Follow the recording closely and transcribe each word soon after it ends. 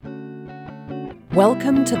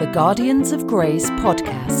Welcome to the Guardians of Grace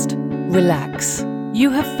podcast. Relax. You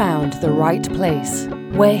have found the right place.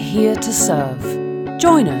 We're here to serve.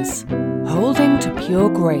 Join us, holding to pure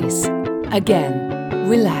grace. Again,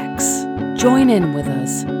 relax. Join in with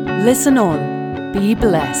us. Listen on. Be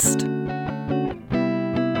blessed.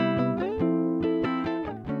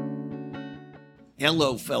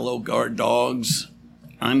 Hello, fellow guard dogs.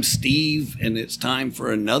 I'm Steve, and it's time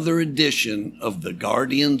for another edition of the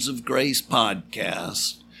Guardians of Grace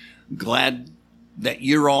podcast. Glad that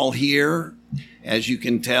you're all here. As you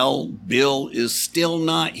can tell, Bill is still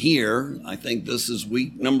not here. I think this is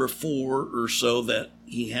week number 4 or so that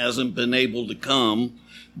he hasn't been able to come,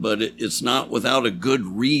 but it's not without a good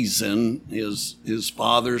reason. His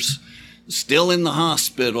father's still in the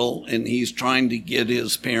hospital, and he's trying to get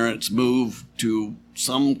his parents moved to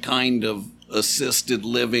some kind of assisted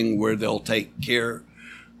living where they'll take care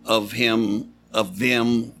of them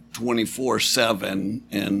 24/7,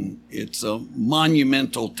 and it's a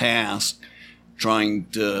monumental task trying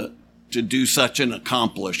to do such an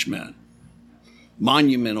accomplishment.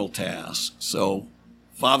 Monumental task. So,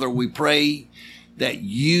 Father, we pray that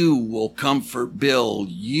you will comfort Bill,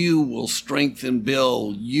 you will strengthen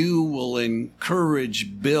Bill, you will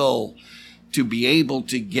encourage Bill to be able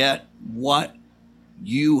to get what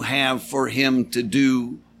you have for him to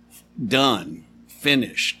do done,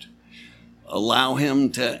 finished. Allow him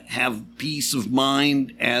to have peace of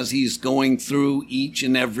mind as he's going through each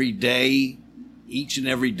and every day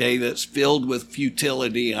that's filled with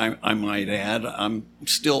futility, I might add. I'm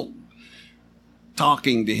still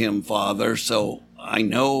talking to him, Father, so I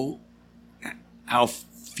know how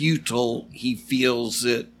futile he feels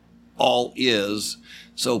it all is.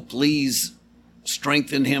 So please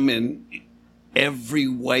strengthen him in every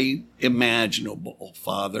way imaginable,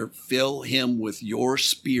 Father. Fill him with your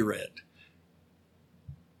Spirit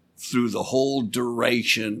through the whole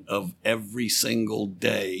duration of every single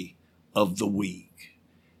day of the week.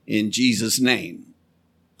 In Jesus' name,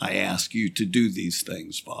 I ask you to do these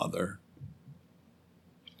things, Father.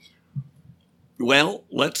 Well,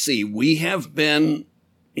 let's see. We have been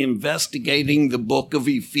investigating the book of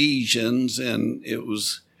Ephesians, and it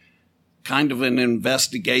was kind of an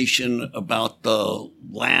investigation about the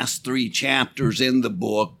last 3 chapters in the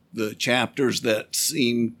book, the chapters that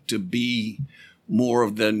seem to be more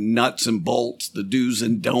of the nuts and bolts, the do's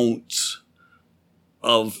and don'ts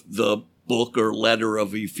of the book or letter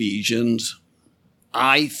of Ephesians.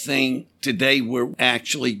 I think today we're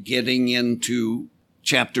actually getting into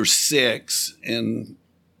chapter 6, and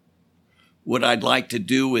what I'd like to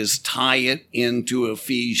do is tie it into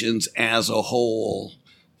Ephesians as a whole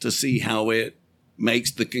to see how it makes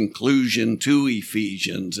the conclusion to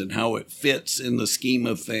Ephesians and how it fits in the scheme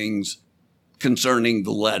of things concerning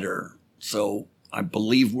the letter. So I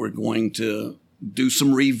believe we're going to do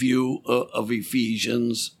some review of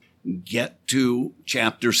Ephesians, get to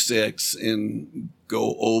chapter 6, and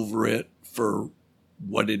go over it for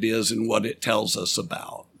what it is and what it tells us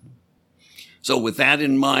about. So with that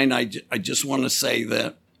in mind, I just want to say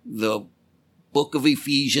that the book of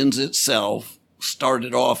Ephesians itself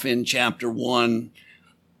started off in chapter 1,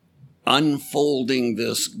 unfolding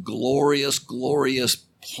this glorious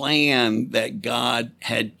plan that God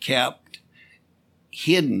had kept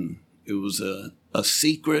hidden. It was a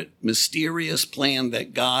secret, mysterious plan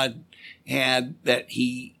that God had, that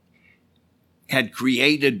he had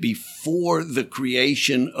created before the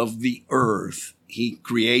creation of the earth. He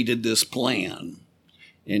created this plan,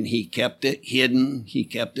 and he kept it hidden. He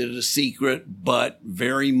kept it a secret, but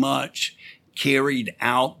very much carried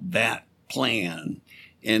out that plan.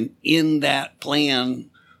 And in that plan,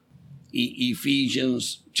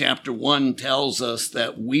 Ephesians chapter 1 tells us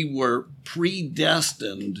that we were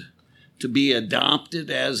predestined to be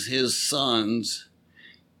adopted as his sons,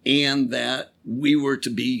 and that we were to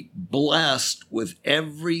be blessed with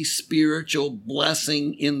every spiritual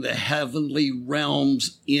blessing in the heavenly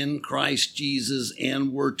realms in Christ Jesus,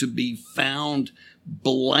 and were to be found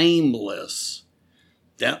blameless.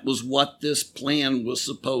 That was what this plan was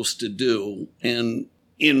supposed to do. And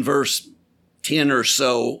in verse 10 or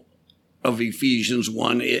so of Ephesians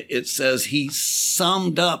 1, it says he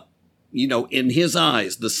summed up, in his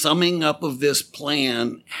eyes, the summing up of this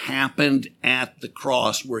plan happened at the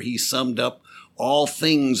cross, where he summed up all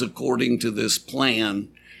things according to this plan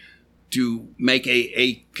to make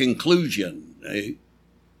a conclusion,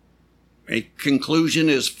 a conclusion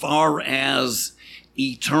as far as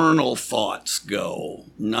eternal thoughts go,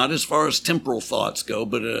 not as far as temporal thoughts go,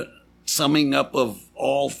 but a summing up of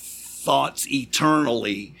all thoughts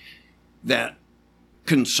eternally that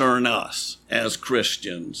concern us as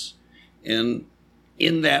Christians. And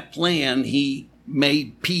in that plan, he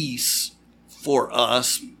made peace for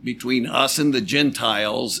us, between us and the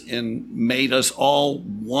Gentiles, and made us all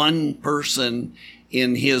one person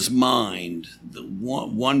in his mind.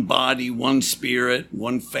 One body, one spirit,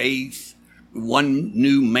 one faith, one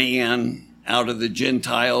new man out of the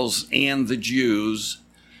Gentiles and the Jews.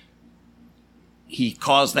 He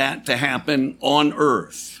caused that to happen on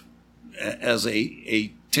earth as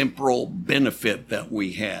a temporal benefit that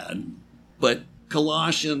we had. But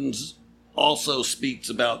Colossians also speaks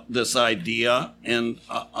about this idea, and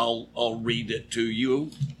I'll read it to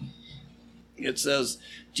you. It says,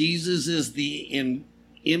 Jesus is the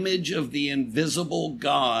image of the invisible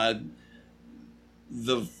God,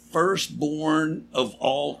 the firstborn of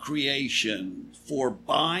all creation. For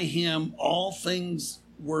by him all things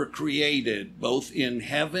were created, both in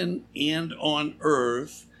heaven and on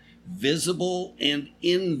earth, visible and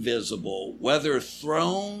invisible, whether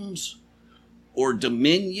thrones or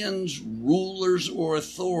dominions, rulers or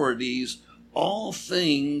authorities. All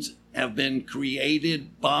things have been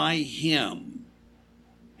created by him.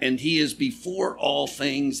 And he is before all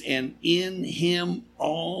things, and in him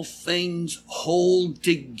all things hold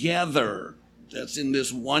together. That's in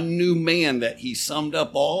this one new man that he summed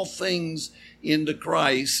up all things into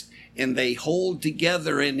Christ, and they hold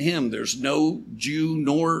together in him. There's no Jew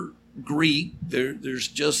nor Greek. There's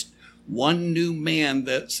just one new man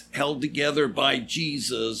that's held together by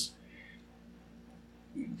Jesus.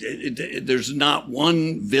 There's not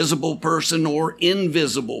one visible person or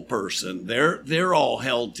invisible person. They're all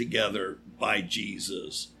held together by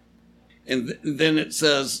Jesus. And then it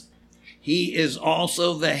says, he is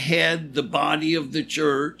also the head, the body of the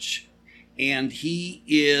church, and he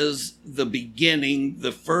is the beginning,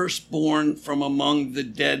 the firstborn from among the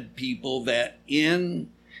dead people, that in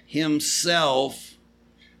himself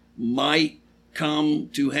might come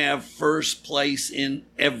to have first place in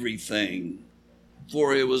everything.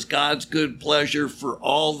 For it was God's good pleasure for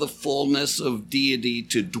all the fullness of deity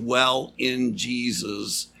to dwell in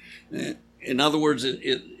Jesus. In other words,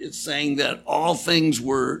 it's saying that all things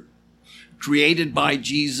were created by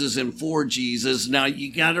Jesus and for Jesus. Now,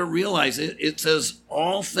 you got to realize it says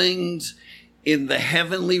all things in the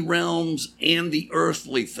heavenly realms and the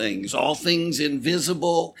earthly things, all things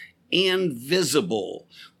invisible and visible.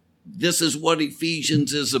 This is what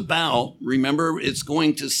Ephesians is about. Remember, it's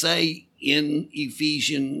going to say in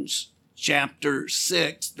Ephesians chapter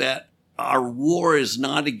 6 that our war is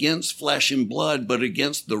not against flesh and blood, but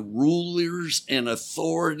against the rulers and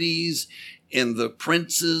authorities and the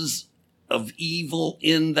princes of evil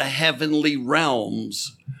in the heavenly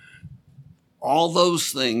realms. All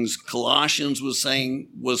those things, Colossians was saying,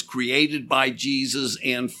 was created by Jesus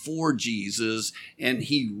and for Jesus, and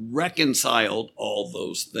he reconciled all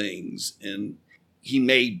those things, and he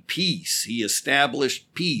made peace. He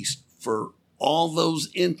established peace for all those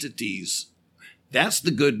entities. That's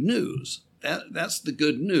the good news. That's the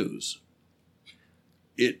good news.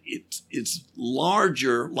 It's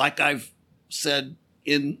larger, like I've said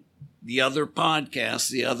in the other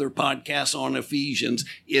podcasts on Ephesians.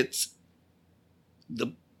 It's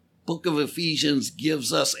the book of Ephesians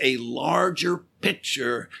gives us a larger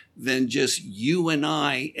picture than just you and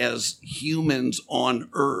I as humans on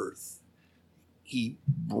earth. He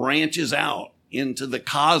branches out into the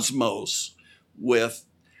cosmos with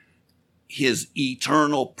his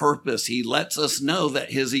eternal purpose. He lets us know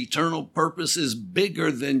that his eternal purpose is bigger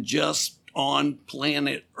than just on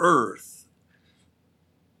planet Earth.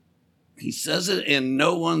 He says it in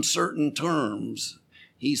no uncertain terms.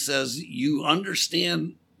 He says, you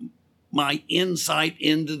understand my insight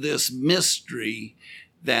into this mystery,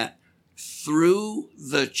 that through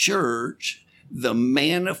the church, the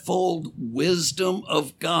manifold wisdom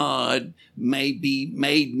of God may be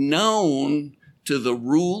made known to the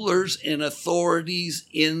rulers and authorities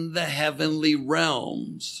in the heavenly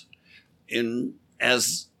realms. And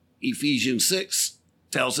as Ephesians 6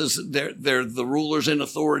 tells us, they're the rulers and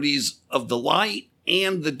authorities of the light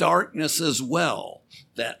and the darkness as well.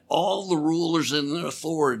 That all the rulers and the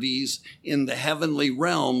authorities in the heavenly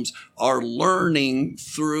realms are learning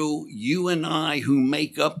through you and I who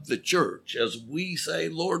make up the church. As we say,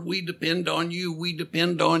 Lord, we depend on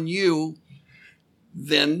you,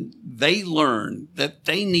 then they learn that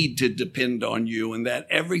they need to depend on you and that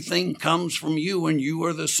everything comes from you and you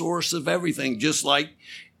are the source of everything. Just like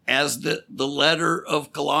as the letter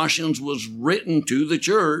of Colossians was written to the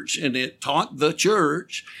church, and it taught the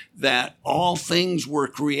church that all things were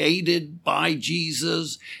created by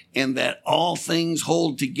Jesus, and that all things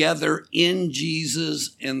hold together in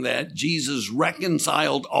Jesus, and that Jesus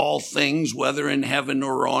reconciled all things, whether in heaven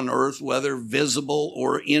or on earth, whether visible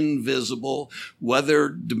or invisible, whether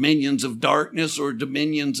dominions of darkness or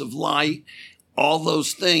dominions of light. All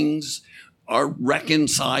those things are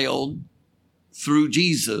reconciled through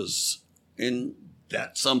Jesus. And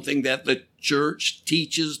that's something that the church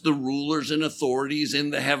teaches the rulers and authorities in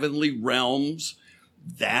the heavenly realms,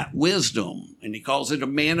 that wisdom. And he calls it a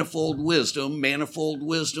manifold wisdom. Manifold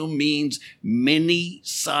wisdom means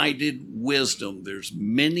many-sided wisdom. There's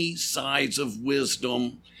many sides of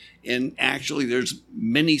wisdom. And actually, there's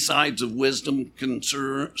many sides of wisdom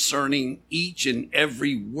concerning each and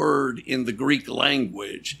every word in the Greek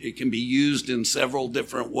language. It can be used in several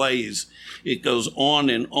different ways. It goes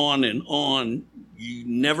on and on and on. You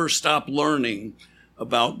never stop learning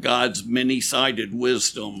about God's many-sided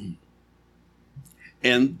wisdom.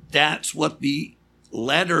 And that's what the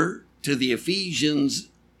letter to the Ephesians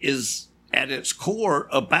is at its core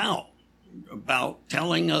about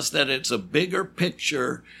telling us that it's a bigger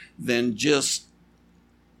picture than just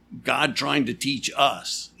God trying to teach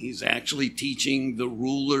us. He's actually teaching the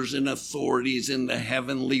rulers and authorities in the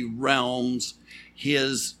heavenly realms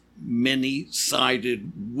his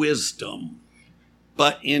many-sided wisdom.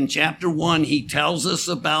 But in chapter 1, he tells us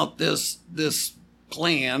about this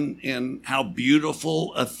plan and how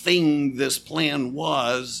beautiful a thing this plan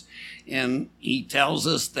was. And he tells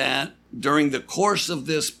us that during the course of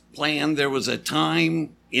this plan, there was a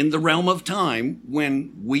time in the realm of time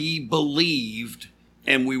when we believed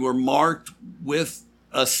and we were marked with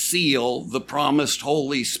a seal, the promised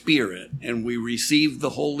Holy Spirit. And we received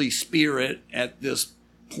the Holy Spirit at this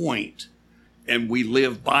point. And we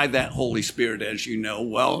live by that Holy Spirit, as you know.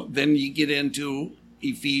 Well, then you get into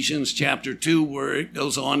Ephesians chapter 2, where it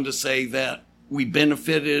goes on to say that we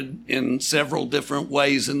benefited in several different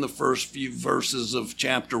ways in the first few verses of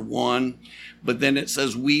chapter 1. But then it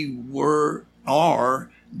says we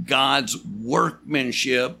are God's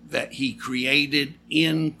workmanship that he created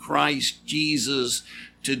in Christ Jesus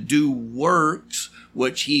to do works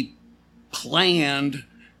which he planned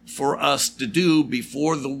for us to do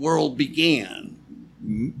before the world began.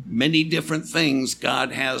 Many different things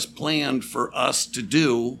God has planned for us to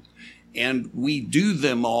do, and we do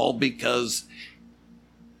them all because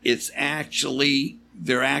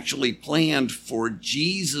they're actually planned for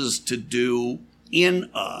Jesus to do in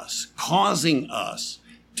us, causing us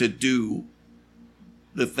to do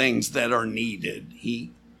the things that are needed.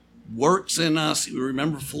 He works in us.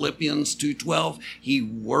 Remember Philippians 2:12? He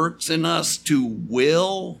works in us to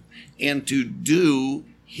will and to do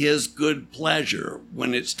his good pleasure.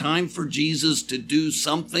 When it's time for Jesus to do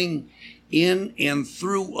something in and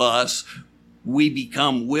through us, we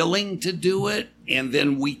become willing to do it, and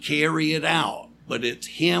then we carry it out. But it's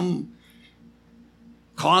him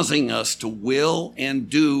causing us to will and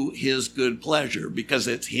do his good pleasure, because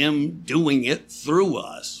it's him doing it through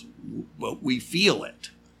us, but we feel it.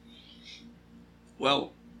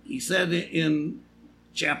 Well, he said in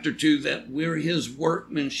chapter 2 that we're his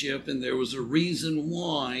workmanship, and there was a reason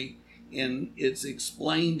why, and it's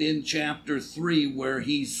explained in chapter 3 where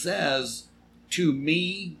he says, to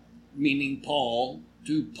me, meaning Paul,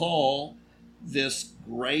 to Paul, this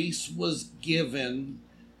grace was given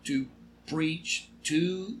to preach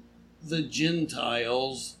to the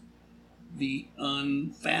Gentiles the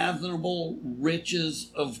unfathomable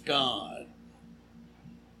riches of God,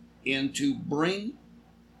 and to bring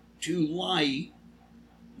to light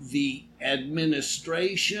the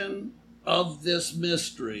administration of this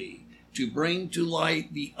mystery, to bring to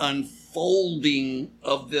light the unfolding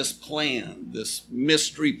of this plan, this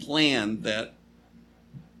mystery plan that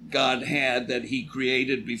God had, that he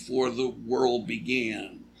created before the world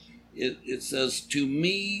began. It says, to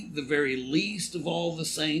me, the very least of all the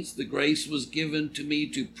saints, the grace was given to me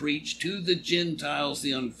to preach to the Gentiles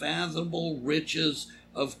the unfathomable riches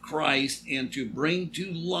of Christ, and to bring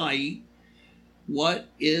to light what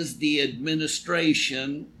is the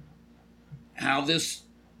administration, how this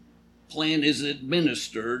plan is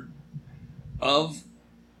administered, of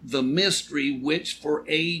the mystery which for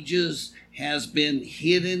ages has been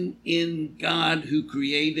hidden in God who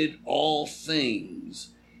created all things.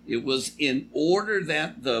 It was in order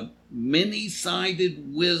that the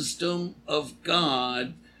many-sided wisdom of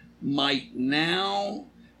God might now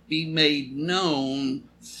be made known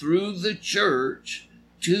through the church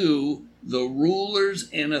to the rulers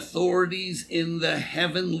and authorities in the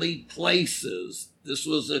heavenly places. This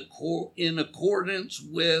was in accordance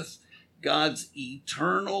with God's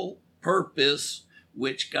eternal purpose,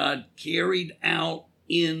 which God carried out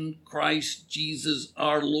in Christ Jesus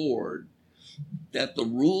our Lord, that the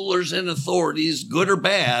rulers and authorities, good or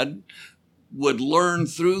bad, would learn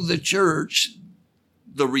through the church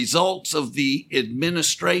the results of the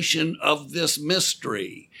administration of this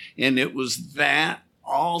mystery. And it was that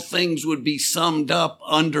all things would be summed up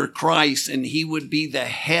under Christ, and he would be the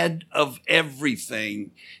head of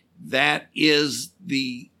everything. That is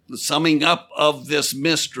the summing up of this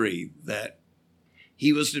mystery, that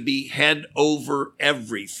he was to be head over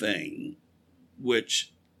everything,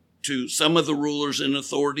 which to some of the rulers and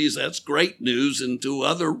authorities, that's great news. And to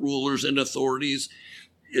other rulers and authorities,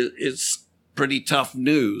 it's pretty tough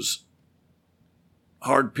news.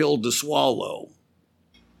 Hard pill to swallow.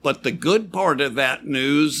 But the good part of that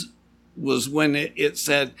news was when it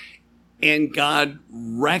said, and God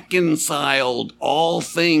reconciled all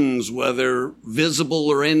things, whether visible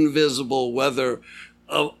or invisible, whether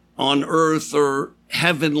on earth or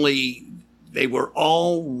heavenly, they were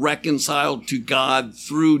all reconciled to God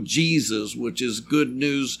through Jesus, which is good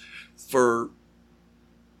news for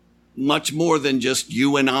much more than just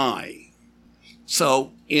you and I.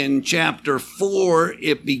 So in chapter 4,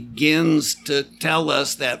 it begins to tell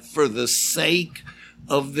us that for the sake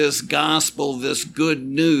of this gospel, this good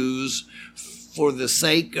news, for the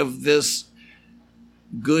sake of this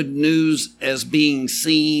good news as being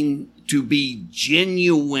seen to be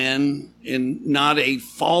genuine and not a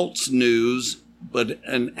false news, but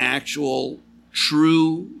an actual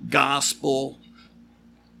true gospel,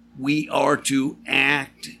 we are to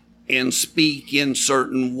act and speak in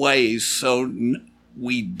certain ways so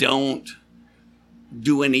we don't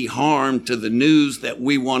do any harm to the news that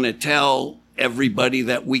we want to tell everybody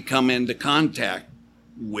that we come into contact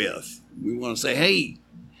with. We want to say, hey,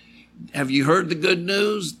 have you heard the good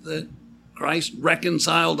news that Christ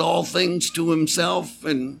reconciled all things to himself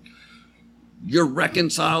and you're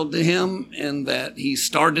reconciled to him, and that he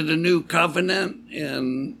started a new covenant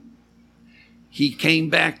and he came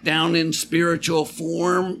back down in spiritual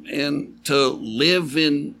form and to live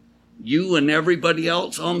in you and everybody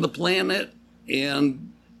else on the planet,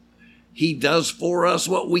 and he does for us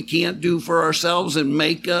what we can't do for ourselves and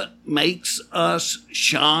makes us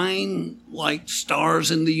shine like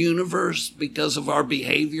stars in the universe because of our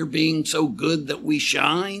behavior being so good that we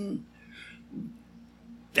shine.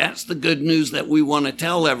 That's the good news that we want to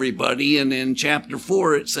tell everybody. And in chapter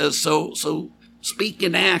 4, it says, so speak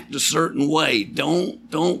and act a certain way. Don't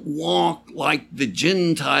walk like the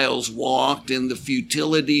Gentiles walked in the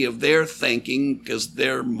futility of their thinking, because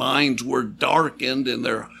their minds were darkened and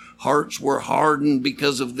their hearts were hardened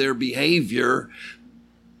because of their behavior.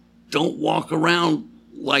 Don't walk around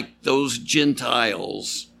like those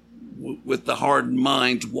Gentiles with the hardened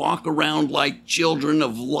minds. Walk around like children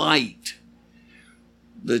of light.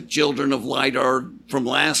 The children of light are, from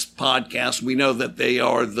last podcast, we know that they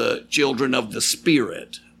are the children of the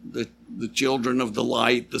Spirit, the children of the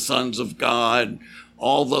light, the sons of God.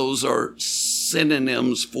 All those are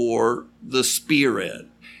synonyms for the Spirit.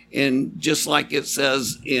 And just like it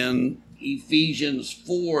says in Ephesians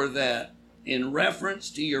 4, that in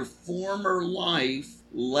reference to your former life,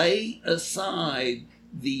 lay aside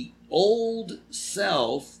the old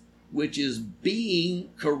self, which is being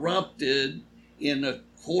corrupted in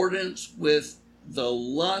accordance with the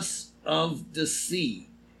lust of deceit,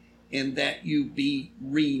 and that you be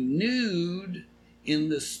renewed in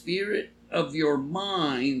the spirit of your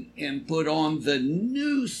mind and put on the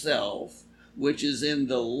new self, which is in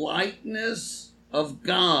the likeness of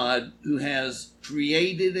God, who has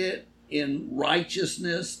created it in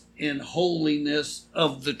righteousness and holiness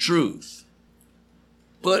of the truth.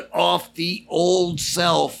 Put off the old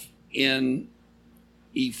self in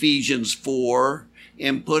Ephesians 4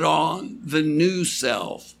 and put on the new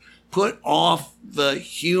self. Put off the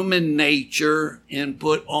human nature and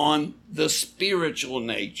put on the spiritual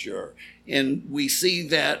nature. And we see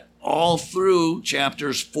that all through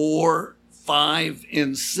chapters 4, 5,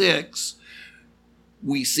 and 6.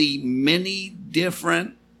 We see many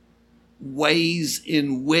different ways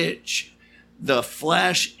in which the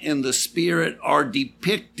flesh and the spirit are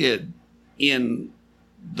depicted in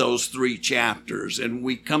those 3 chapters. And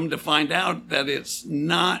we come to find out that it's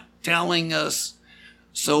not telling us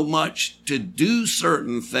so much to do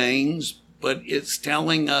certain things, but it's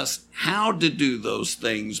telling us how to do those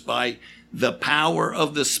things by the power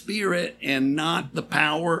of the Spirit and not the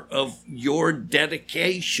power of your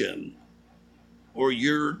dedication or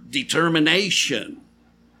your determination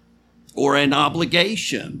or an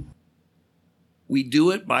obligation. We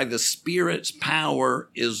do it by the Spirit's power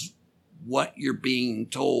is what you're being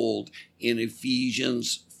told in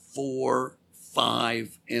Ephesians 4,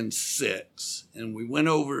 5, and 6. And we went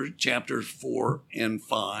over chapters 4 and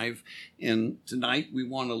 5. And tonight we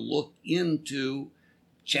want to look into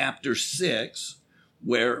chapter 6,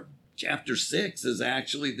 where chapter 6 is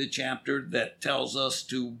actually the chapter that tells us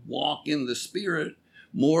to walk in the Spirit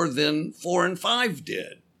more than 4 and 5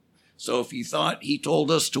 did. So if you thought he told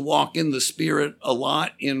us to walk in the Spirit a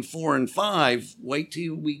lot in 4 and 5, wait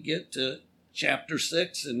till we get to chapter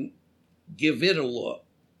 6 and give it a look.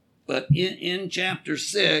 But in chapter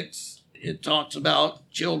 6, it talks about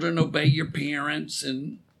children, obey your parents,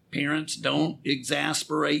 and parents, don't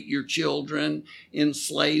exasperate your children, and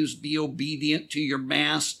slaves, be obedient to your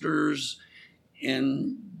masters,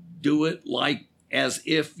 and do it like as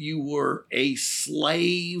if you were a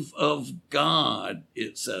slave of God,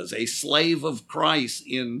 it says, a slave of Christ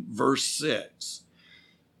in verse 6.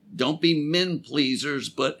 Don't be men pleasers,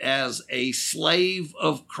 but as a slave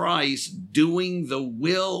of Christ, doing the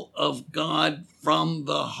will of God from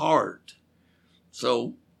the heart.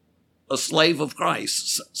 So a slave of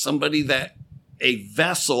Christ, somebody a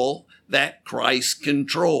vessel that Christ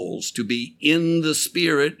controls. To be in the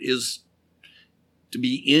Spirit is to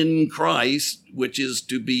be in Christ, which is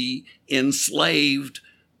to be enslaved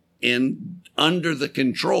and under the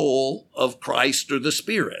control of Christ or the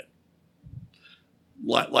Spirit.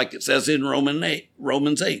 Like it says in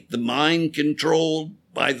Romans 8, the mind controlled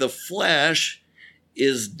by the flesh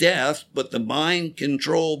is death, but the mind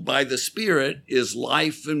controlled by the Spirit is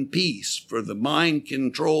life and peace. For the mind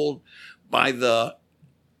controlled by the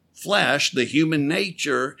flesh, the human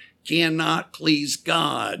nature, cannot please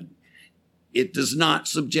God. It does not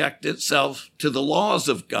subject itself to the laws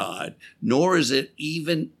of God, nor is it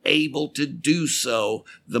even able to do so.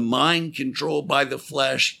 The mind controlled by the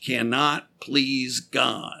flesh cannot please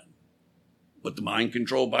God. But the mind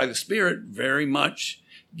controlled by the Spirit very much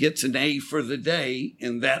gets an A for the day,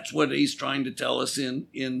 and that's what he's trying to tell us in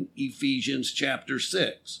Ephesians chapter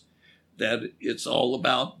 6, that it's all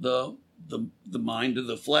about the mind of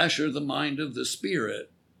the flesh or the mind of the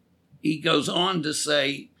Spirit. He goes on to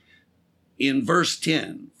say, in verse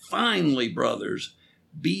 10, finally, brothers,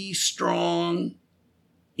 be strong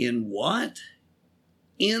in what?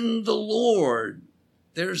 In the Lord.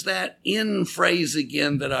 There's that in phrase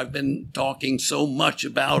again that I've been talking so much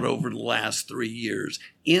about over the last 3 years.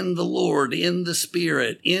 In the Lord, in the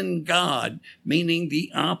Spirit, in God, meaning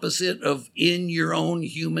the opposite of in your own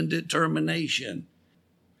human determination.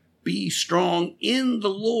 Be strong in the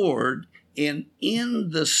Lord and in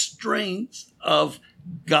the strength of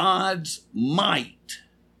God's might.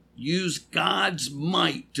 Use God's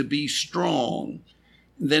might to be strong.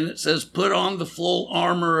 Then it says, put on the full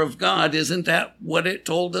armor of God. Isn't that what it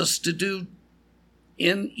told us to do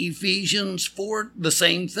in Ephesians 4? The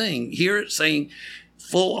same thing. Here it's saying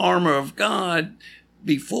full armor of God.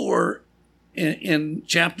 Before, in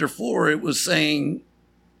chapter 4, it was saying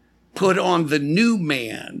put on the new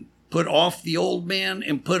man. Put off the old man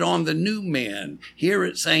and put on the new man. Here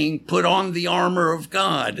it's saying put on the armor of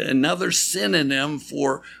God, another synonym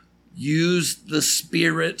for use the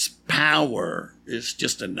Spirit's power. It's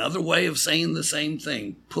just another way of saying the same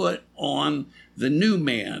thing. Put on the new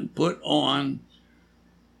man. Put on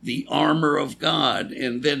the armor of God.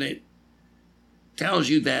 And then it tells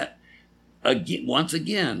you that, again, once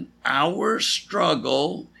again, our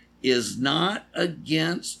struggle is not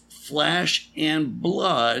against flesh and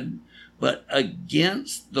blood, but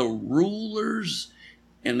against the rulers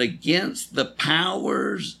and against the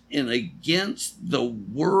powers and against the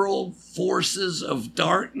world forces of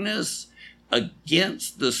darkness,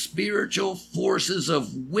 against the spiritual forces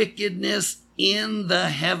of wickedness in the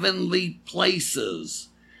heavenly places.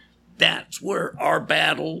 That's where our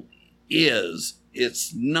battle is.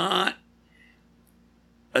 It's not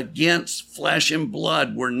against flesh and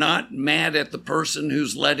blood. We're not mad at the person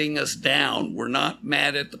who's letting us down. We're not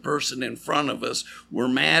mad at the person in front of us. We're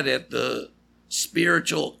mad at the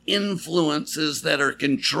spiritual influences that are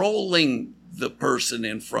controlling the person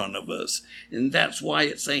in front of us. And that's why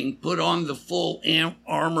it's saying put on the full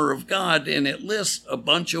armor of God, and it lists a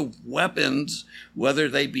bunch of weapons, whether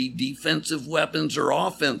they be defensive weapons or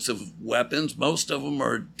offensive weapons. Most of them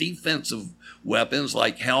are defensive weapons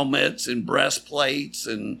like helmets and breastplates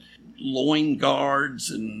and loin guards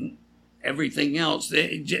and everything else.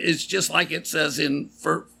 It's just like it says in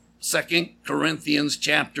 2 Corinthians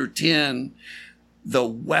chapter 10, the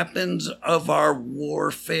weapons of our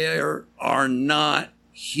warfare are not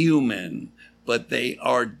human, but they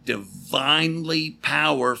are divinely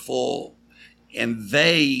powerful, and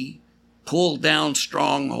they pull down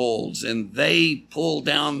strongholds, and they pull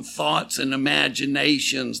down thoughts and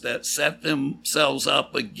imaginations that set themselves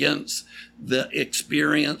up against the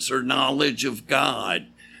experience or knowledge of God.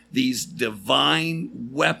 These divine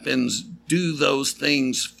weapons do those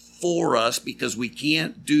things for us because we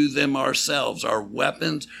can't do them ourselves. Our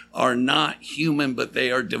weapons are not human, but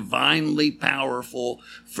they are divinely powerful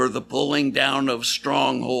for the pulling down of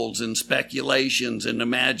strongholds and speculations and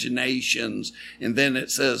imaginations. And then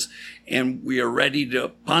it says, and we are ready to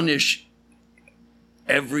punish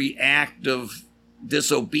every act of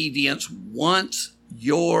disobedience once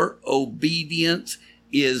your obedience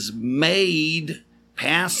is made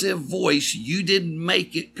passive voice. You didn't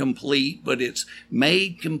make it complete, but it's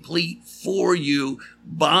made complete for you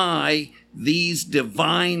by these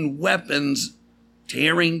divine weapons,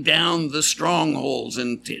 tearing down the strongholds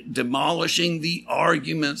and demolishing the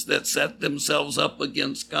arguments that set themselves up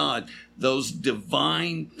against God. Those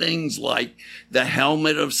divine things like the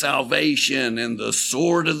helmet of salvation and the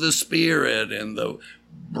sword of the Spirit and the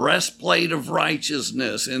breastplate of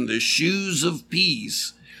righteousness and the shoes of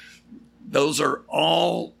peace. Those are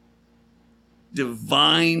all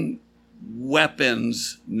divine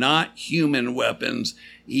weapons, not human weapons.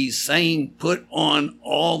 He's saying put on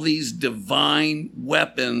all these divine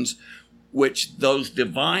weapons, which those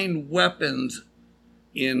divine weapons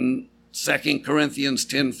in 2 Corinthians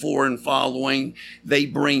 10:4 and following, they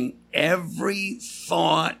bring every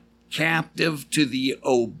thought captive to the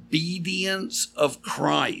obedience of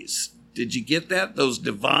Christ. Did you get that? Those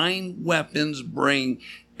divine weapons bring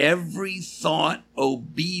every thought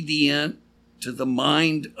obedient to the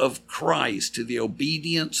mind of Christ, to the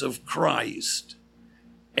obedience of Christ.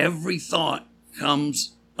 Every thought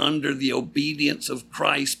comes under the obedience of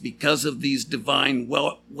Christ because of these divine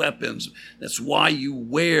weapons. That's why you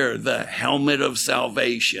wear the helmet of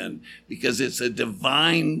salvation, because it's a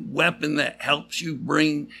divine weapon that helps you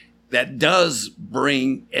that does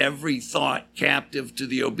bring every thought captive to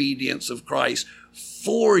the obedience of Christ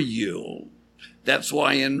for you. That's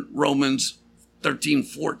why in Romans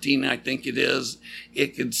 13:14, I think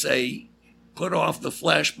it could say, put off the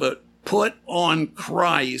flesh, but put on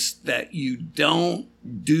Christ that you don't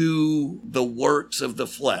do the works of the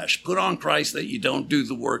flesh. Put on Christ that you don't do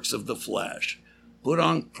the works of the flesh. Put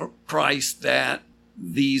on Christ that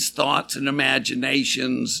these thoughts and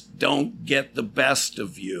imaginations don't get the best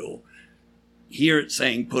of you. Here it's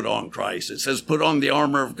saying put on Christ. It says put on the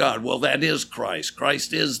armor of God. Well, that is Christ.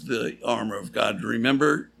 Christ is the armor of God.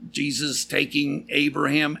 Remember Jesus taking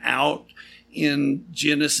Abraham out in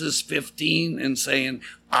Genesis 15 and saying,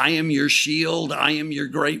 I am your shield. I am your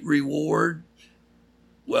great reward.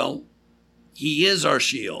 Well, he is our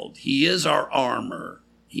shield. He is our armor.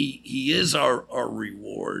 He is our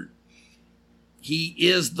reward. He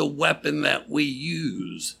is the weapon that we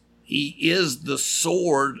use. He is the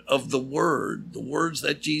sword of the word. The words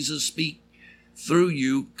that Jesus speaks through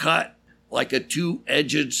you cut like a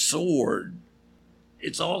two-edged sword.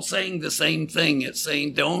 It's all saying the same thing. It's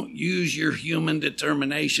saying don't use your human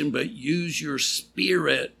determination, but use your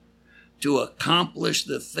spirit to accomplish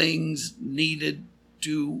the things needed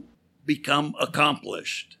to become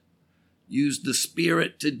accomplished. Use the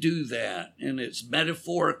spirit to do that. And it's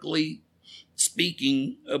metaphorically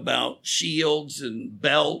speaking about shields and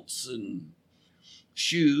belts and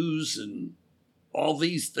shoes and all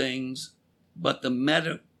these things, but the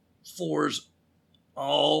metaphors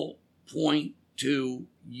all point to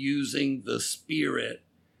using the Spirit,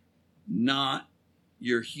 not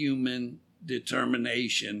your human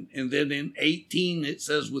determination. And then in 18, it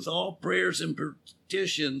says, with all prayers and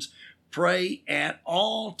petitions, pray at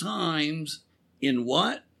all times in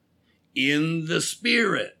what? In the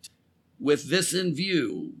Spirit. With this in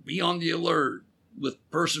view, be on the alert with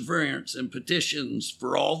perseverance and petitions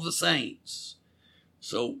for all the saints.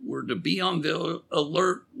 So we're to be on the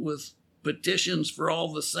alert with petitions for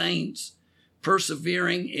all the saints,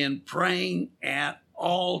 persevering and praying at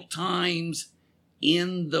all times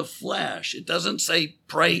in the flesh. It doesn't say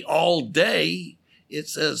pray all day. It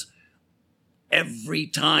says every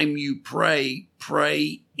time you pray,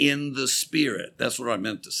 pray in the Spirit. That's what I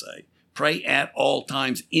meant to say. Pray at all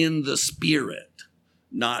times in the Spirit,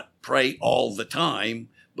 not pray all the time,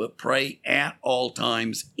 but pray at all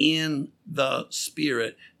times in the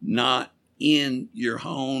Spirit, not in your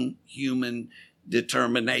own human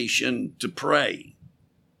determination to pray.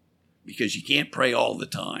 Because you can't pray all the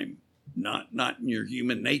time. Not in your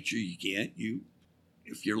human nature, you can't.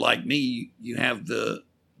 If you're like me, you have the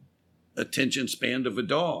attention span of a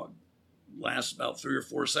dog. Lasts about 3 or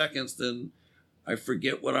 4 seconds, then I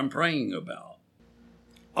forget what I'm praying about.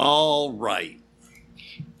 All right.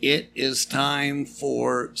 It is time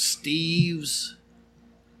for Steve's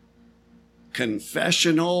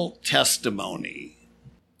confessional testimony.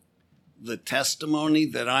 The testimony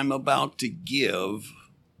that I'm about to give,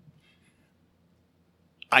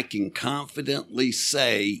 I can confidently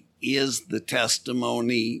say, is the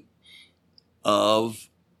testimony of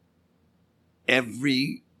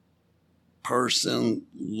every person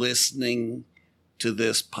listening to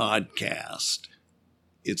this podcast.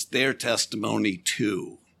 It's their testimony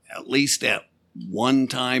too. At least at one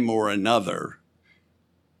time or another,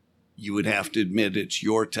 you would have to admit it's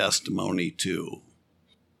your testimony too.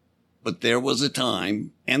 But there was a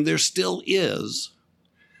time, and there still is,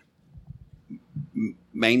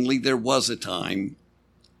 mainly there was a time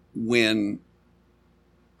when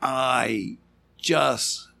I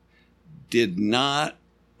just did not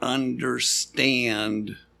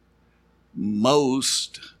understand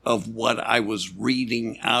most of what I was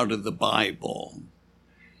reading out of the Bible,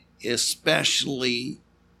 especially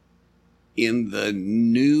in the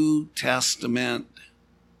New Testament.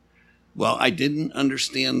 Well, I didn't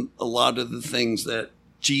understand a lot of the things that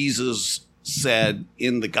Jesus said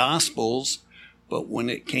in the Gospels, but when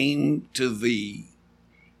it came to the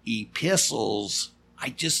epistles, I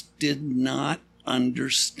just did not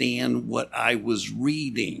understand what I was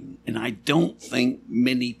reading. And I don't think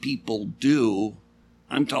many people do.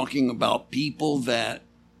 I'm talking about people that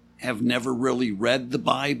have never really read the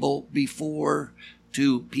Bible before,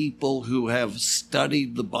 to people who have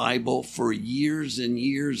studied the Bible for years and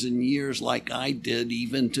years and years like I did,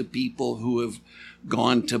 even to people who have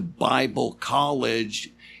gone to Bible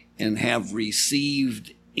college and have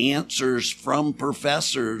received answers from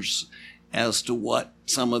professors as to what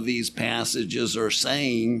some of these passages are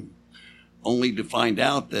saying, only to find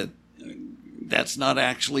out that that's not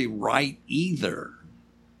actually right either.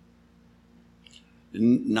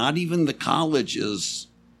 Not even the colleges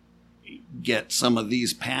get some of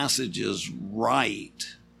these passages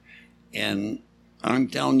right. And I'm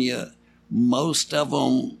telling you, most of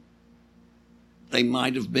them, they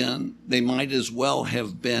might as well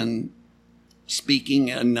have been speaking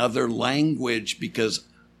another language, because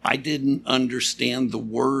I didn't understand the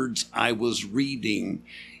words I was reading.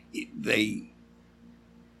 They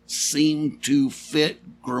seemed to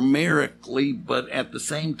fit grammatically, but at the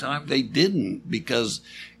same time they didn't, because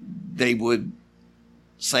they would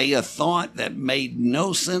say a thought that made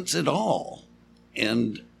no sense at all,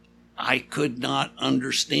 and I could not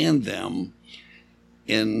understand them.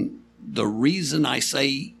 And the reason I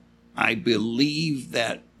say I believe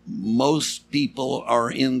that most people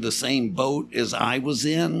are in the same boat as I was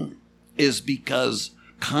in is because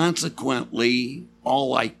consequently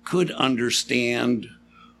all I could understand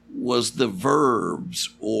was the verbs,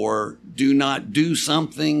 or do not do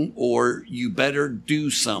something, or you better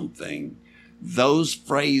do something. Those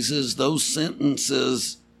phrases, those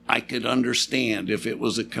sentences, I could understand. If it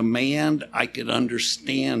was a command, I could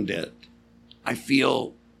understand it. I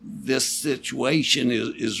feel this situation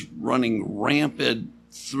is running rampant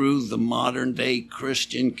through the modern day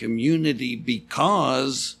Christian community,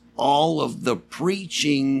 because all of the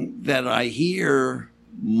preaching that I hear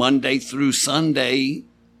Monday through Sunday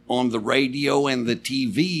on the radio and the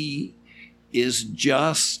TV is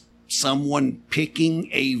just someone picking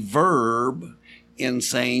a verb and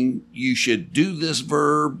saying you should do this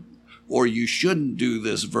verb, or you shouldn't do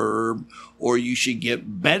this verb, or you should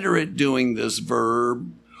get better at doing this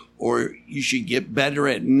verb, or you should get better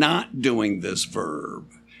at not doing this verb.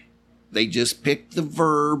 They just pick the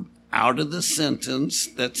verb out of the sentence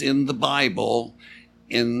that's in the Bible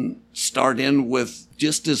and start in with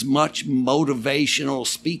just as much motivational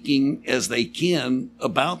speaking as they can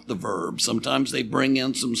about the verb. Sometimes they bring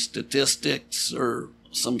in some statistics or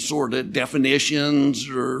some sort of definitions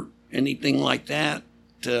or anything like that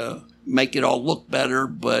to make it all look better,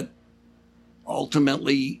 but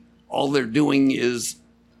ultimately all they're doing is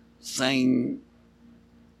saying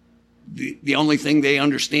the only thing they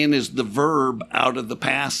understand is the verb out of the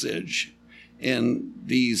passage. And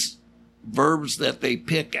these verbs that they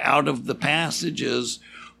pick out of the passages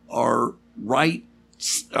are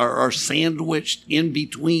sandwiched in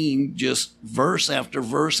between just verse after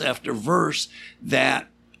verse after verse that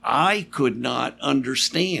I could not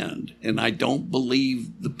understand. And I don't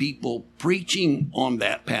believe the people preaching on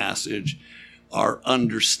that passage are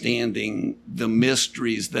understanding the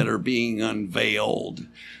mysteries that are being unveiled,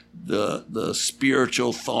 the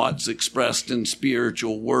spiritual thoughts expressed in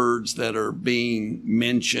spiritual words that are being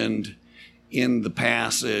mentioned in the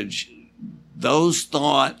passage. Those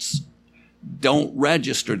thoughts don't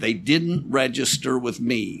register. They didn't register with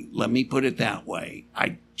me. Let me put it that way.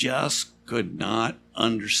 I just could not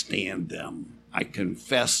understand them. I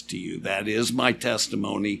confess to you, that is my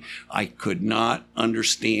testimony. I could not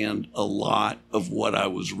understand a lot of what I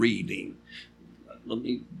was reading. Let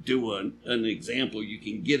me do an example. You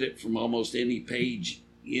can get it from almost any page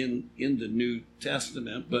in the New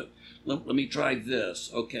Testament, but let me try this.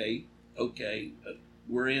 Okay.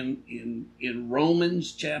 We're in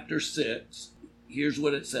Romans chapter 6. Here's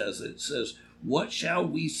what it says. It says, "What shall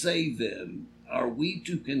we say then? Are we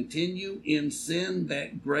to continue in sin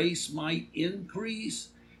that grace might increase?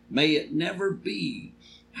 May it never be.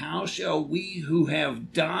 How shall we who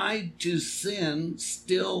have died to sin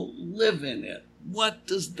still live in it?" What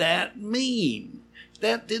does that mean?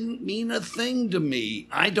 That didn't mean a thing to me.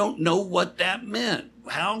 I don't know what that meant.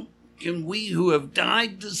 How can we who have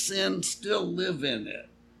died to sin still live in it?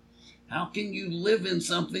 How can you live in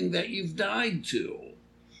something that you've died to?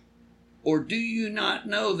 Or do you not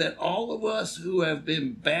know that all of us who have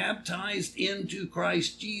been baptized into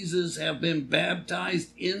Christ Jesus have been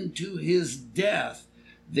baptized into his death?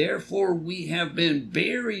 Therefore we have been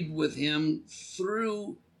buried with him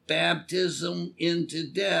through baptism into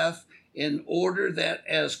death, in order that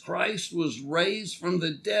as Christ was raised from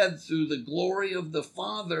the dead through the glory of the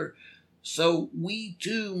Father, so we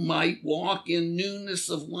too might walk in newness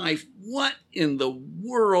of life. What in the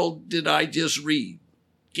world did I just read?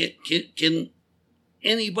 Can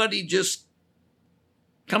anybody just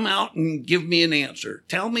come out and give me an answer?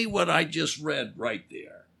 Tell me what I just read right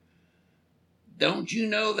there. Don't you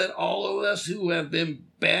know that all of us who have been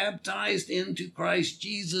baptized into Christ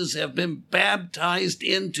Jesus have been baptized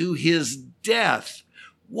into his death?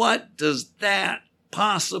 What does that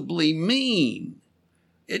possibly mean?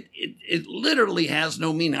 It literally has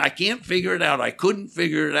no meaning. I can't figure it out. I couldn't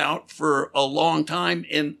figure it out for a long time.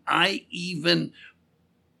 And I even,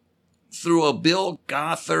 through a Bill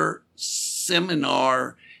Gothard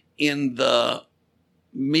seminar in the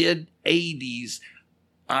mid-'80s,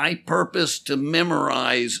 I purposed to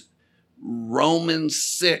memorize Romans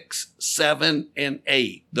 6, 7, and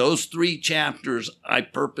 8. Those 3 chapters I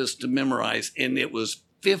purposed to memorize, and it was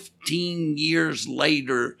 15 years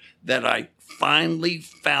later that I finally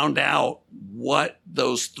found out what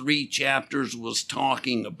those 3 chapters was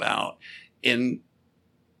talking about. And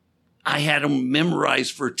I had them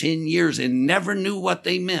memorized for 10 years and never knew what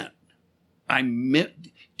they meant.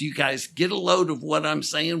 Do you guys get a load of what I'm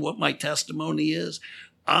saying, what my testimony is?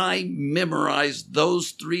 I memorized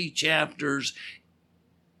those 3 chapters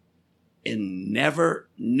and never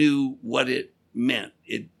knew what it meant.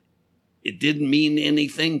 It didn't mean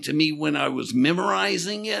anything to me when I was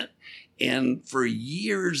memorizing it. And for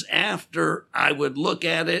years after, I would look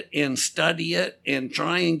at it and study it and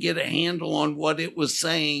try and get a handle on what it was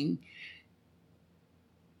saying.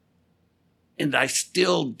 And I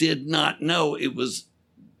still did not know.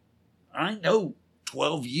 I know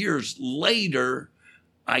 12 years later,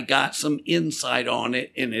 I got some insight on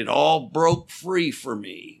it, and it all broke free for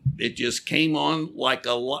me. It just came on like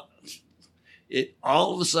all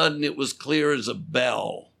of a sudden it was clear as a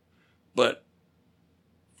bell. But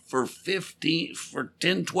for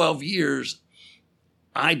 10, 12 years,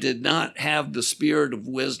 I did not have the spirit of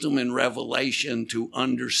wisdom and revelation to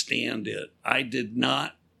understand it. I did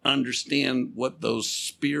not understand what those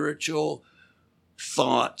spiritual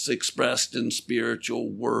thoughts expressed in spiritual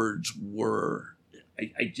words were.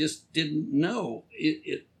 I just didn't know.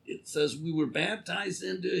 It says we were baptized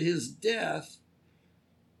into his death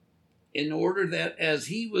in order that as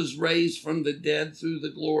he was raised from the dead through the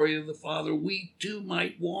glory of the Father, we too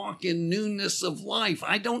might walk in newness of life.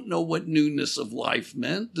 I don't know what newness of life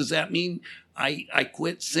meant. Does that mean I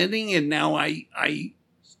quit sinning and now I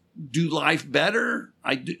do life better?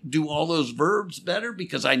 I do all those verbs better?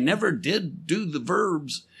 Because I never did do the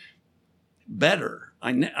verbs better.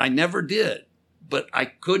 I never did. But I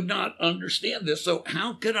could not understand this. So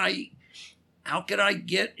how could I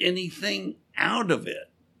get anything out of it?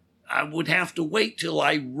 I would have to wait till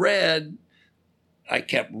I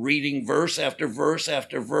kept reading verse after verse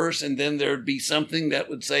after verse, and then there'd be something that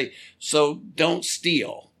would say, so don't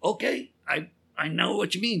steal. Okay, I know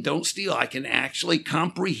what you mean, don't steal. I can actually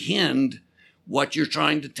comprehend what you're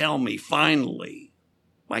trying to tell me, finally.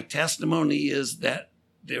 My testimony is that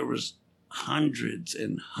there was hundreds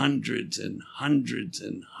and hundreds and hundreds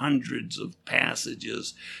and hundreds of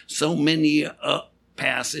passages, so many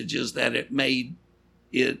passages that it made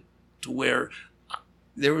it to where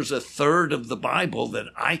there was a third of the Bible that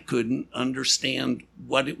I couldn't understand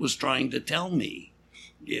what it was trying to tell me.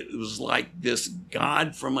 It was like this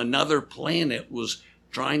God from another planet was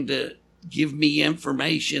trying to give me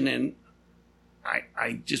information, and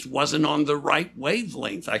I just wasn't on the right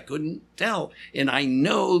wavelength. I couldn't tell. And I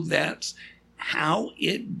know that's how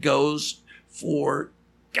it goes for,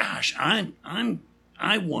 gosh, I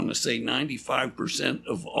want to say 95%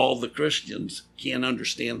 of all the Christians can't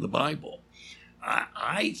understand the Bible.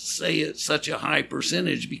 I say it's such a high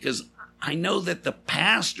percentage because I know that the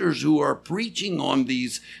pastors who are preaching on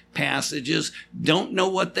these passages don't know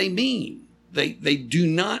what they mean. They do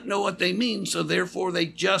not know what they mean, so therefore they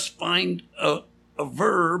just find a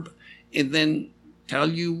verb and then tell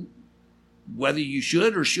you whether you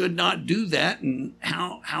should or should not do that and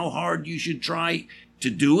how hard you should try to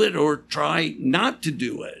do it or try not to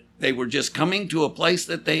do it. They were just coming to a place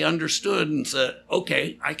that they understood and said,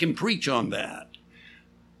 okay, I can preach on that.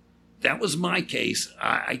 That was my case.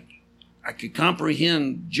 I could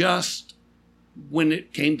comprehend just when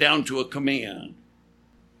it came down to a command.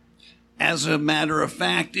 As a matter of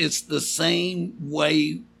fact, it's the same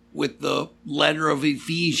way with the letter of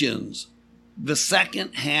Ephesians. The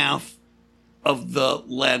second half of the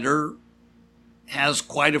letter has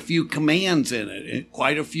quite a few commands in it,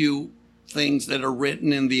 quite a few things that are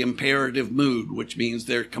written in the imperative mood, which means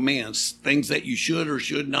they're commands, things that you should or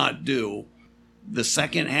should not do. The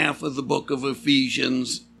second half of the book of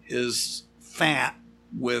Ephesians is fat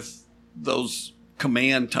with those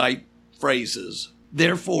command type phrases.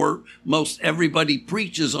 Therefore, most everybody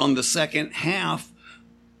preaches on the second half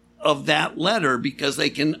of that letter because they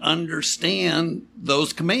can understand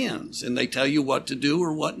those commands and they tell you what to do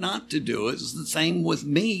or what not to do. It's the same with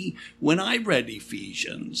me when I read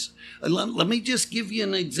Ephesians. Let me just give you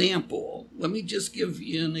an example.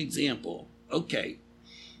 Okay.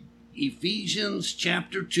 Ephesians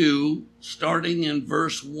chapter 2, starting in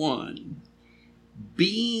verse 1.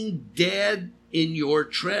 Being dead in your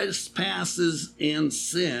trespasses and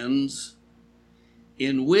sins,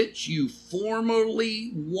 in which you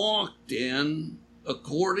formerly walked in,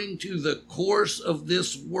 according to the course of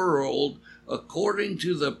this world, according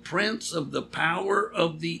to the prince of the power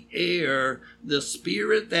of the air, the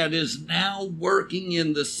spirit that is now working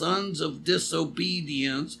in the sons of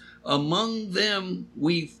disobedience. Among them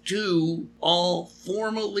we too all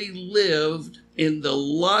formerly lived in the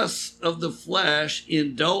lusts of the flesh,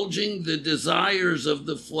 indulging the desires of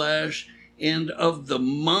the flesh and of the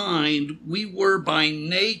mind. We were by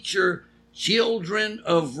nature children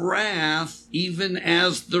of wrath, even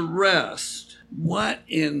as the rest. What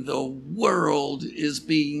in the world is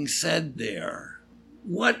being said there?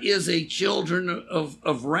 What is a children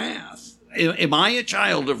of wrath? Am I a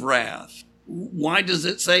child of wrath? Why does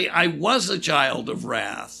it say I was a child of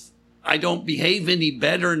wrath? I don't behave any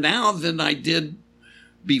better now than I did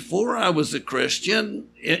before I was a Christian.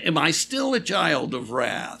 Am I still a child of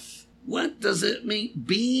wrath? What does it mean?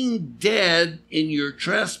 Being dead in your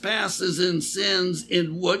trespasses and sins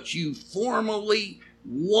in what you formerly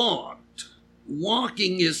walked.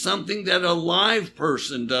 Walking is something that a live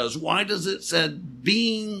person does. Why does it say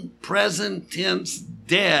being present tense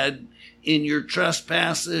dead in your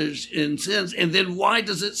trespasses and sins? And then why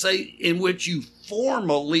does it say in which you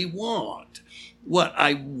formerly walked? What,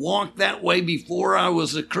 I walked that way before I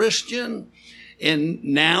was a Christian, and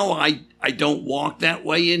now I don't walk that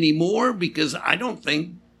way anymore? Because I don't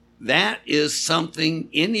think that is something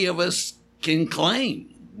any of us can claim.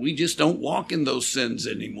 We just don't walk in those sins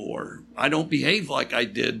anymore. I don't behave like I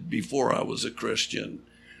did before I was a Christian.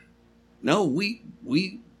 No, we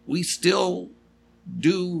still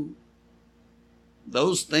do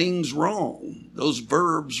those things wrong, those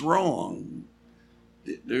verbs wrong.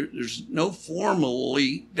 There's no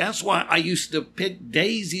formally. That's why I used to pick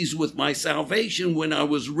daisies with my salvation when I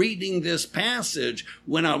was reading this passage.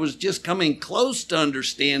 When I was just coming close to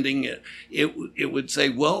understanding it, it would say,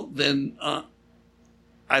 well, then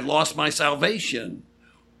I lost my salvation.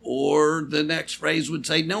 Or the next phrase would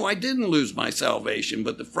say, no, I didn't lose my salvation.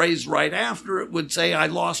 But the phrase right after it would say, I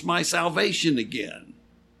lost my salvation again.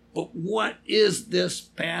 But what is this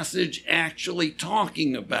passage actually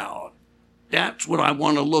talking about? That's what I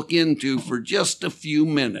want to look into for just a few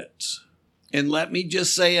minutes. And let me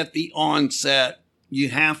just say at the onset, you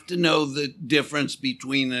have to know the difference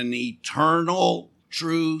between an eternal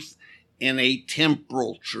truth and a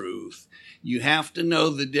temporal truth. You have to know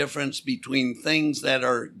the difference between things that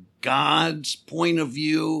are God's point of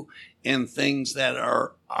view and things that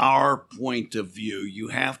are our point of view. You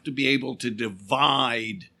have to be able to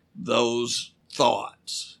divide those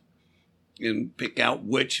thoughts and pick out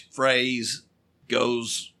which phrase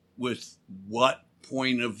goes with what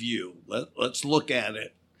point of view. Let's look at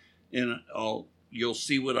it, and you'll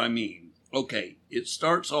see what I mean. Okay, it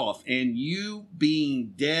starts off, and you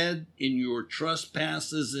being dead in your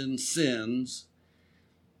trespasses and sins.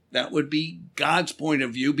 That would be God's point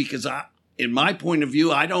of view, because in my point of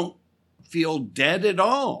view, I don't feel dead at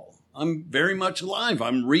all. I'm very much alive.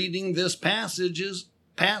 I'm reading this passage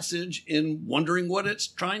and wondering what it's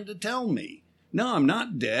trying to tell me. No, I'm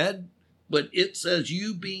not dead, but it says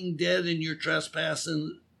you being dead in your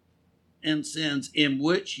trespasses and sins, in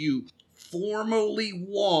which you formerly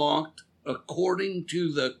walked according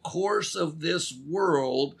to the course of this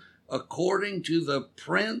world, according to the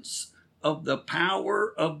prince of the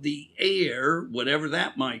power of the air, whatever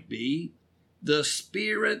that might be, the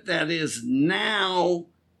spirit that is now,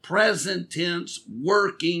 present tense,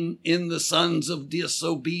 working in the sons of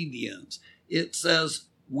disobedience. It says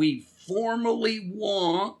we formerly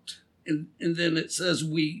walked, and then it says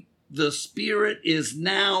the Spirit is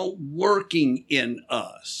now working in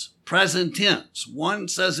us. Present tense. One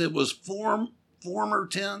says it was former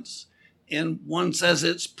tense, and one says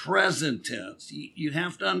it's present tense. You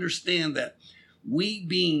have to understand that we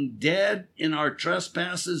being dead in our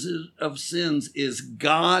trespasses of sins is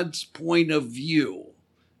God's point of view,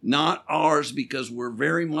 not ours, because we're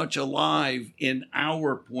very much alive in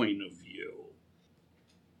our point of view.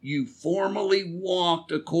 You formerly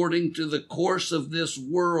walked according to the course of this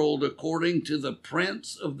world, according to the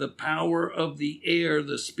prince of the power of the air,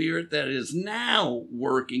 the spirit that is now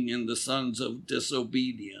working in the sons of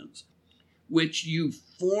disobedience, which you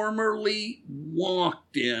formerly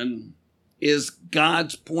walked in, is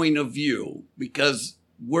God's point of view, because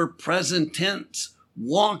we're present tense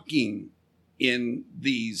walking in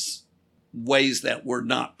these ways that we're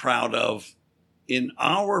not proud of in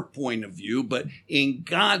our point of view, but in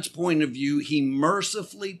God's point of view, he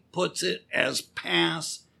mercifully puts it as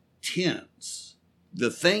past tense. The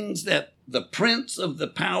things that the prince of the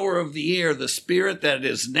power of the air, the spirit that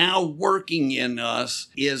is now working in us,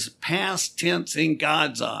 is past tense in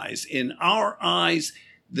God's eyes. In our eyes,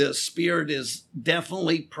 the spirit is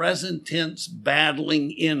definitely present tense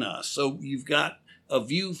battling in us. So you've got a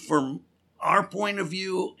view from our point of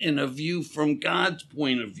view and a view from God's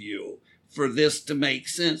point of view for this to make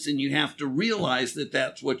sense. And you have to realize that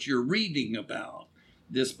that's what you're reading about.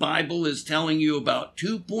 This Bible is telling you about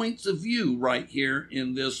 2 points of view right here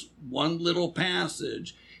in this one little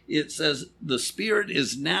passage. It says the Spirit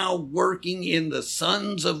is now working in the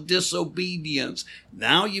sons of disobedience.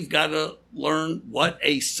 Now you've got to learn what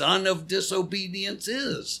a son of disobedience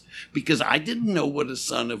is, because I didn't know what a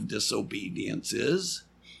son of disobedience is.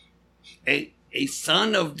 A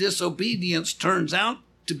son of disobedience turns out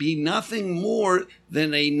to be nothing more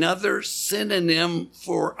than another synonym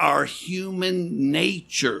for our human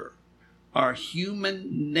nature. Our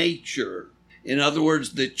human nature. In other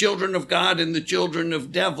words, the children of God and the children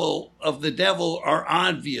of the devil are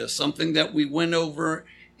obvious, something that we went over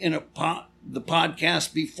in the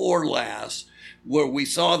podcast before last, where we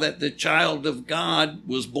saw that the child of God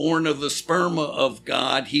was born of the sperma of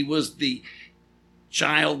God. He was the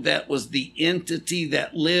child that was the entity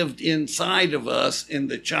that lived inside of us, and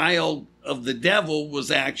the child of the devil was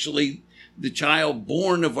actually the child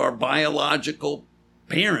born of our biological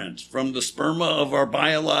parents, from the sperma of our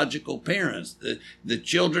biological parents. The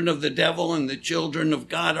children of the devil and the children of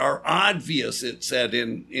God are obvious, it said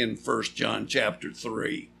in 1 John chapter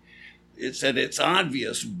 3. It said it's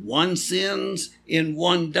obvious. One sins and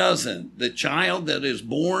one doesn't. The child that is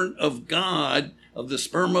born of God, of the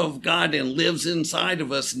sperma of God, and lives inside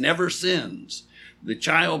of us never sins. The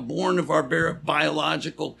child born of our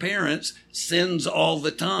biological parents sins all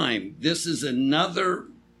the time. This is another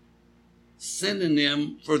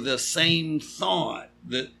synonym for the same thought.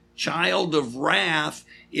 The child of wrath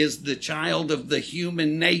is the child of the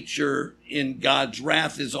human nature, and God's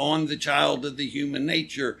wrath is on the child of the human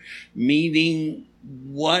nature, meaning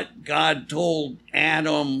what God told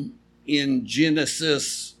Adam in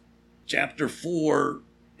Genesis chapter 4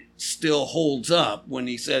 still holds up when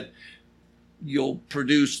he said, you'll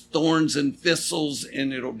produce thorns and thistles,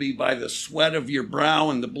 and it'll be by the sweat of your brow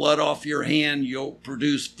and the blood off your hand. You'll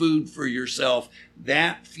produce food for yourself.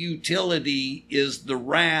 That futility is the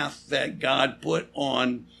wrath that God put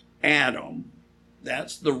on Adam.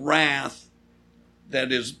 That's the wrath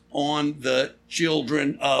that is on the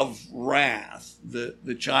children of wrath.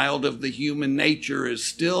 The child of the human nature is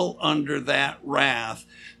still under that wrath,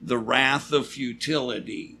 the wrath of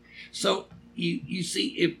futility. So you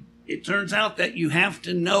see, it turns out that you have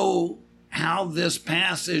to know how this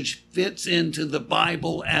passage fits into the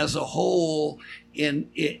Bible as a whole, and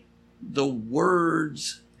the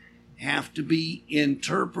words have to be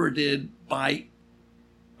interpreted by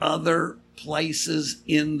other places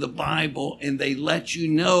in the Bible, and they let you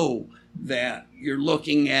know that you're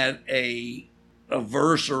looking at a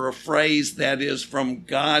verse or a phrase that is from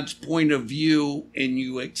God's point of view, and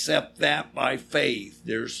you accept that by faith.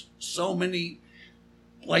 There's so many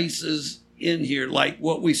places in here, like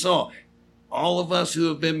what we saw. All of us who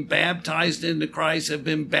have been baptized into Christ have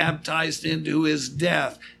been baptized into his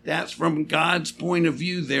death. That's from God's point of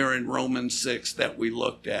view there in Romans 6 that we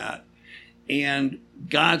looked at. And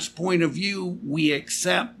God's point of view, we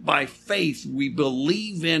accept by faith. We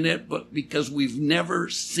believe in it, but because we've never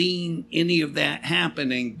seen any of that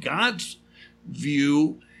happen. In God's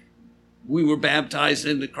view, we were baptized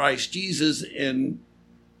into Christ Jesus and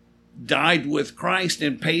died with Christ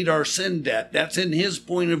and paid our sin debt. That's in his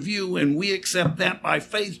point of view, and we accept that by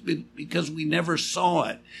faith because we never saw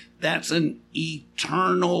it. That's an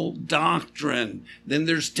eternal doctrine. Then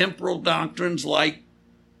there's temporal doctrines like,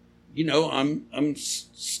 I'm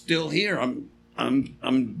still here.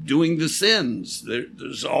 I'm doing the sins.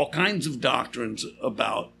 There's all kinds of doctrines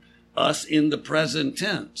about us in the present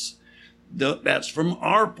tense. That's from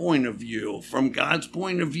our point of view. From God's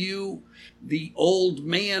point of view, the old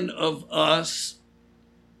man of us,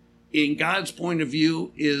 in God's point of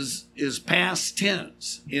view, is past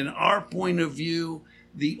tense. In our point of view,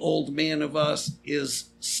 the old man of us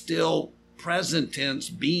is still present tense,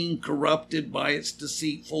 being corrupted by its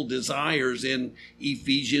deceitful desires in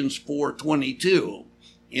Ephesians 4:22.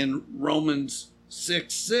 In Romans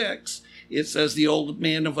 6:6, it says the old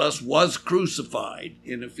man of us was crucified.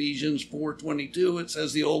 In Ephesians 4:22, it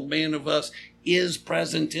says the old man of us is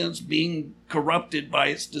present tense, being corrupted by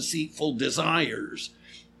its deceitful desires.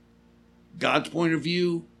 God's point of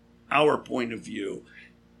view, our point of view.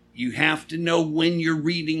 You have to know when you're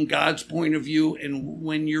reading God's point of view and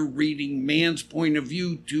when you're reading man's point of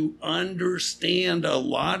view to understand a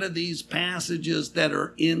lot of these passages that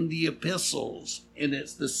are in the epistles. And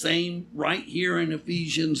it's the same right here in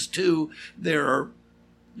Ephesians 2.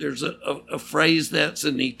 There's a phrase that's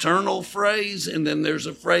an eternal phrase, and then there's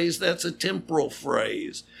a phrase that's a temporal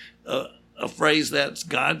phrase. A phrase that's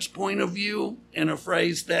God's point of view and a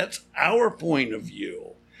phrase that's our point of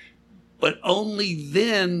view. But only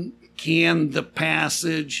then can the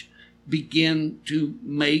passage begin to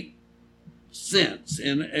make sense.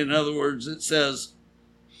 In other words, it says,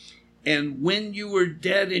 and when you were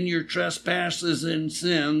dead in your trespasses and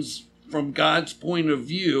sins, from God's point of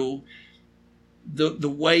view, the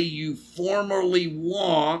way you formerly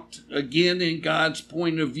walked, again in God's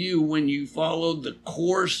point of view, when you followed the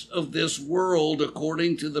course of this world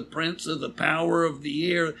according to the prince of the power of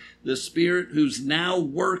the air, the spirit who's now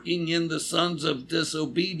working in the sons of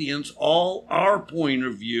disobedience, all our point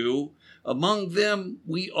of view, among them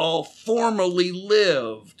we all formerly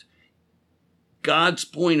lived. God's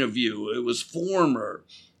point of view, it was former,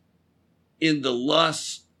 in the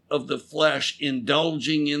lusts of the flesh,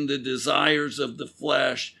 indulging in the desires of the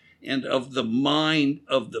flesh and of the mind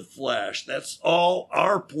of the flesh. That's all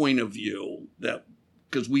our point of view, that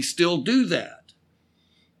because we still do that.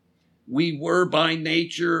 We were by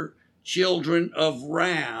nature children of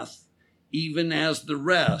wrath, even as the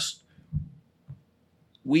rest.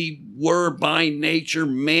 We were by nature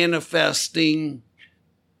manifesting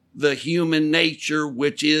the human nature,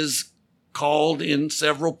 which is called in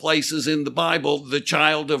several places in the Bible the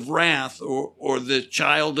child of wrath, or the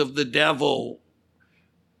child of the devil,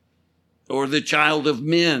 or the child of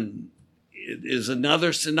men. It is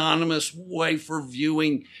another synonymous way for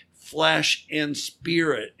viewing flesh and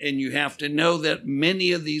spirit. And you have to know that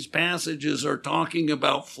many of these passages are talking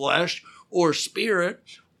about flesh or spirit,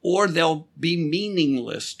 or they'll be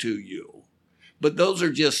meaningless to you. But those are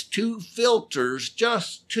just two filters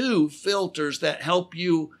that help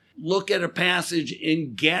you look at a passage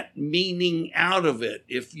and get meaning out of it.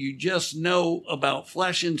 If you just know about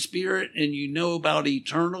flesh and spirit, and you know about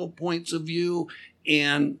eternal points of view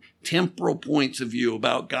and temporal points of view,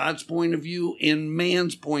 about God's point of view and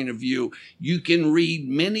man's point of view, you can read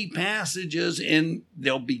many passages and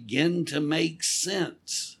they'll begin to make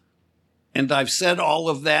sense. And I've said all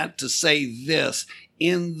of that to say this.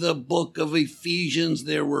 In the book of Ephesians,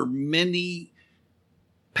 there were many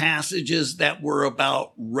passages that were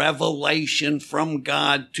about revelation from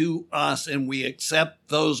God to us, and we accept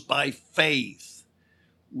those by faith.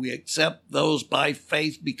 We accept those by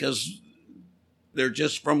faith because they're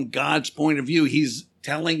just from God's point of view. He's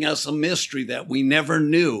telling us a mystery that we never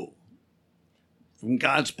knew from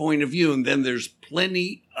God's point of view. And then there's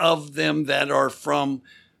plenty of them that are from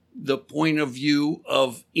the point of view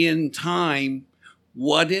of in time,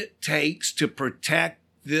 what it takes to protect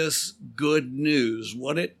this good news,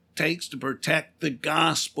 what it takes to protect the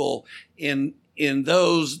gospel. In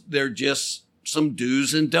those, they're just some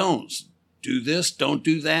do's and don'ts. Do this, don't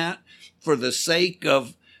do that, for the sake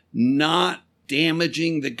of not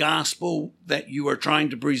damaging the gospel that you are trying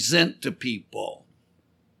to present to people,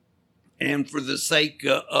 and for the sake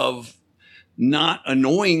of not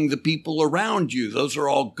annoying the people around you. Those are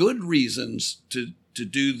all good reasons to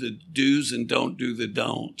do the do's and don't do the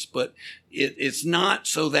don'ts. But it's not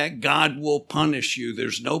so that God will punish you.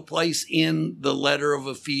 There's no place in the letter of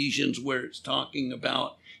Ephesians where it's talking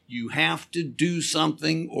about you have to do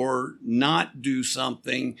something or not do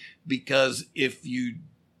something, because if you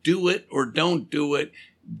do it or don't do it,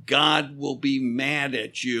 God will be mad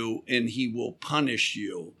at you and he will punish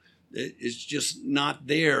you. It's just not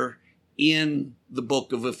there in the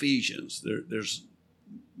book of Ephesians. There's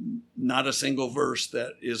not a single verse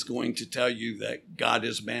that is going to tell you that God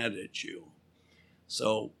is mad at you.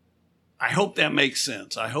 So I hope that makes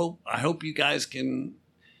sense. I hope you guys can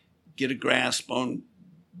get a grasp on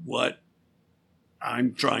what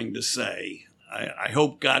I'm trying to say. I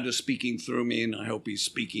hope God is speaking through me, and I hope he's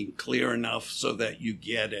speaking clear enough so that you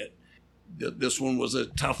get it. This one was a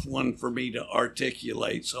tough one for me to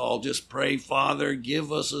articulate, so I'll just pray, Father, give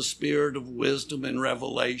us a spirit of wisdom and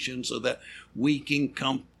revelation so that we can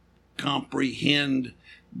comprehend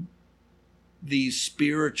these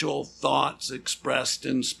spiritual thoughts expressed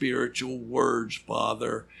in spiritual words,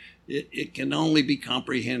 Father. It can only be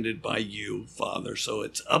comprehended by you, Father, so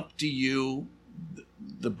it's up to you.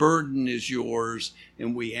 The burden is yours,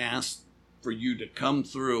 and we ask for you to come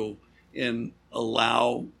through and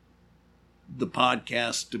allow the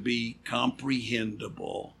podcast to be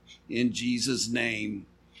comprehensible. In Jesus' name.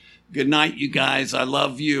 Good night, you guys. I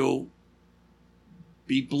love you.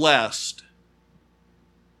 Be blessed.